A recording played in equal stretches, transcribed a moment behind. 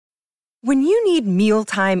When you need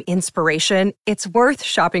mealtime inspiration, it's worth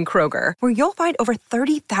shopping Kroger, where you'll find over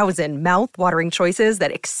 30,000 mouth-watering choices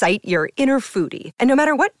that excite your inner foodie. And no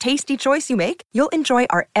matter what tasty choice you make, you'll enjoy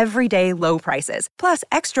our everyday low prices, plus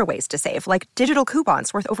extra ways to save, like digital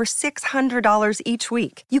coupons worth over $600 each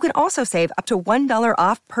week. You can also save up to $1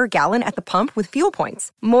 off per gallon at the pump with fuel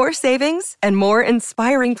points. More savings and more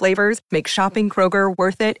inspiring flavors make shopping Kroger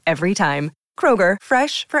worth it every time. Kroger,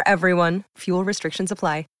 fresh for everyone. Fuel restrictions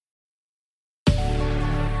apply.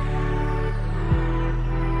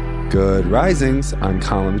 Good risings, I'm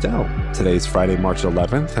Colin Bedell. Today's Friday, March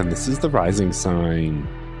 11th, and this is the Rising Sign.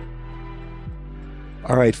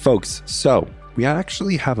 All right, folks, so we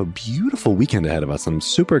actually have a beautiful weekend ahead of us. I'm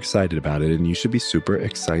super excited about it, and you should be super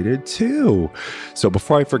excited too. So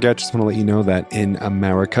before I forget, just want to let you know that in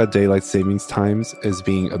America, Daylight Savings Times is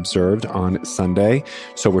being observed on Sunday.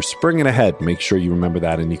 So we're springing ahead. Make sure you remember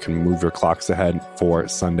that, and you can move your clocks ahead for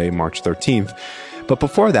Sunday, March 13th. But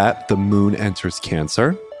before that, the moon enters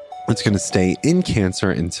Cancer. It's going to stay in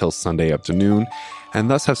Cancer until Sunday afternoon, and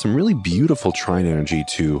thus have some really beautiful trine energy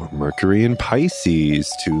to Mercury in Pisces,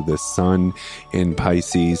 to the Sun in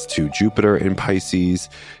Pisces, to Jupiter in Pisces,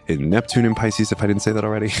 in Neptune in Pisces, if I didn't say that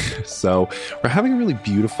already. So we're having a really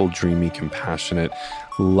beautiful, dreamy, compassionate,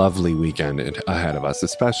 lovely weekend ahead of us,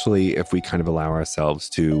 especially if we kind of allow ourselves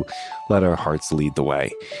to let our hearts lead the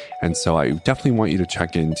way. And so I definitely want you to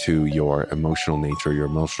check into your emotional nature, your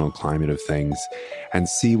emotional climate of things, and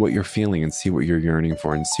see what you're feeling and see what you're yearning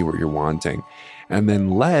for and see what you're wanting. And then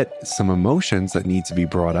let some emotions that need to be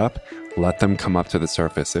brought up, let them come up to the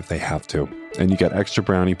surface if they have to. And you get extra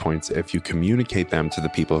brownie points if you communicate them to the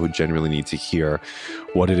people who genuinely need to hear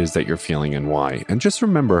what it is that you're feeling and why. And just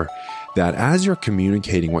remember that as you're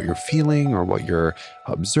communicating what you're feeling or what you're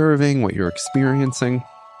observing, what you're experiencing,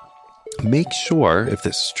 make sure, if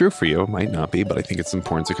this is true for you, it might not be, but I think it's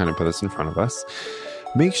important to kind of put this in front of us.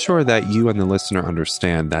 Make sure that you and the listener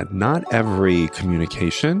understand that not every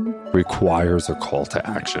communication requires a call to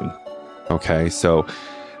action. Okay, so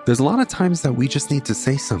there's a lot of times that we just need to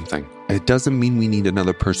say something. It doesn't mean we need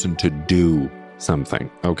another person to do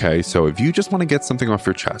something. Okay, so if you just want to get something off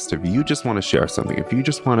your chest, if you just want to share something, if you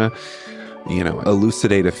just want to,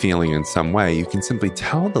 elucidate a feeling in some way, you can simply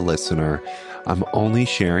tell the listener, I'm only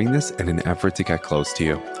sharing this in an effort to get close to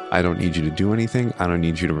you. I don't need you to do anything. I don't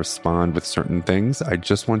need you to respond with certain things. I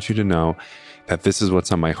just want you to know that this is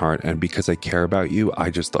what's on my heart. And because I care about you, I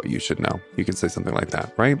just thought you should know. You can say something like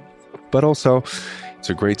that, right? But also, it's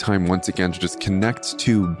a great time once again to just connect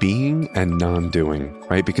to being and non-doing,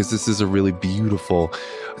 right? Because this is a really beautiful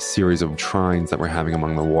series of trines that we're having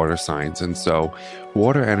among the water signs. And so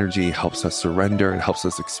water energy helps us surrender, it helps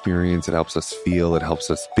us experience, it helps us feel, it helps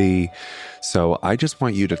us be. So I just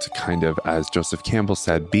want you to kind of, as Joseph Campbell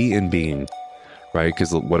said, be in being, right?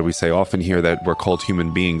 Because what do we say often here? That we're called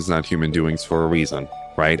human beings, not human doings, for a reason.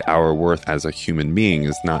 Right? Our worth as a human being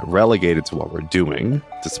is not relegated to what we're doing,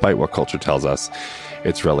 despite what culture tells us.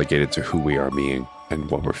 It's relegated to who we are being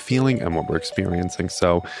and what we're feeling and what we're experiencing.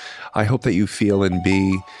 So I hope that you feel and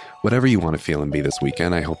be whatever you want to feel and be this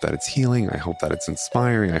weekend. I hope that it's healing. I hope that it's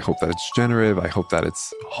inspiring. I hope that it's generative. I hope that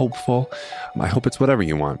it's hopeful. I hope it's whatever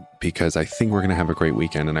you want, because I think we're going to have a great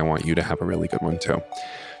weekend and I want you to have a really good one too.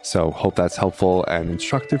 So hope that's helpful and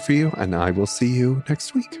instructive for you. And I will see you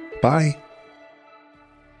next week. Bye.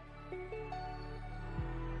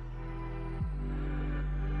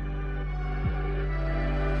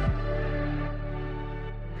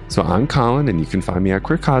 So I'm Colin, and you can find me at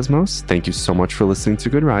Queer Cosmos. Thank you so much for listening to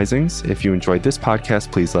Good Risings. If you enjoyed this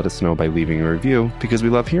podcast, please let us know by leaving a review, because we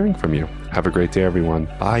love hearing from you. Have a great day, everyone.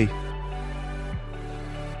 Bye.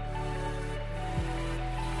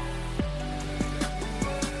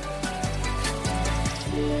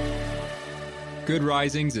 Good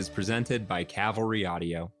Risings is presented by Cavalry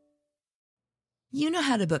Audio. You know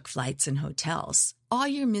how to book flights and hotels. All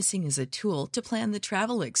you're missing is a tool to plan the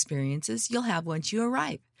travel experiences you'll have once you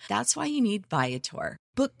arrive. That's why you need Viator.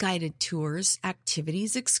 Book guided tours,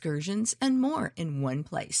 activities, excursions, and more in one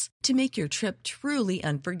place to make your trip truly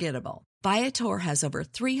unforgettable. Viator has over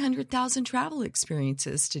 300,000 travel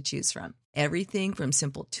experiences to choose from. Everything from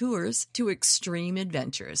simple tours to extreme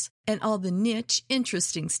adventures and all the niche,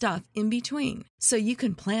 interesting stuff in between. So you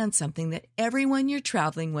can plan something that everyone you're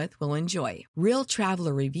traveling with will enjoy. Real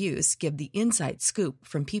traveler reviews give the inside scoop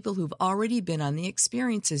from people who've already been on the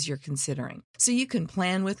experiences you're considering. So you can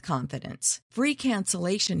plan with confidence. Free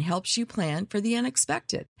cancellation helps you plan for the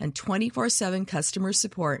unexpected. And 24/7 customer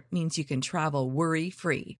support means you can travel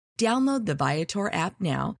worry-free. Download the Viator app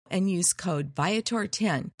now and use code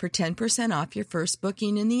Viator10 for 10% off your first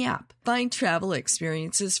booking in the app. Find travel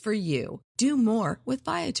experiences for you. Do more with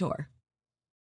Viator.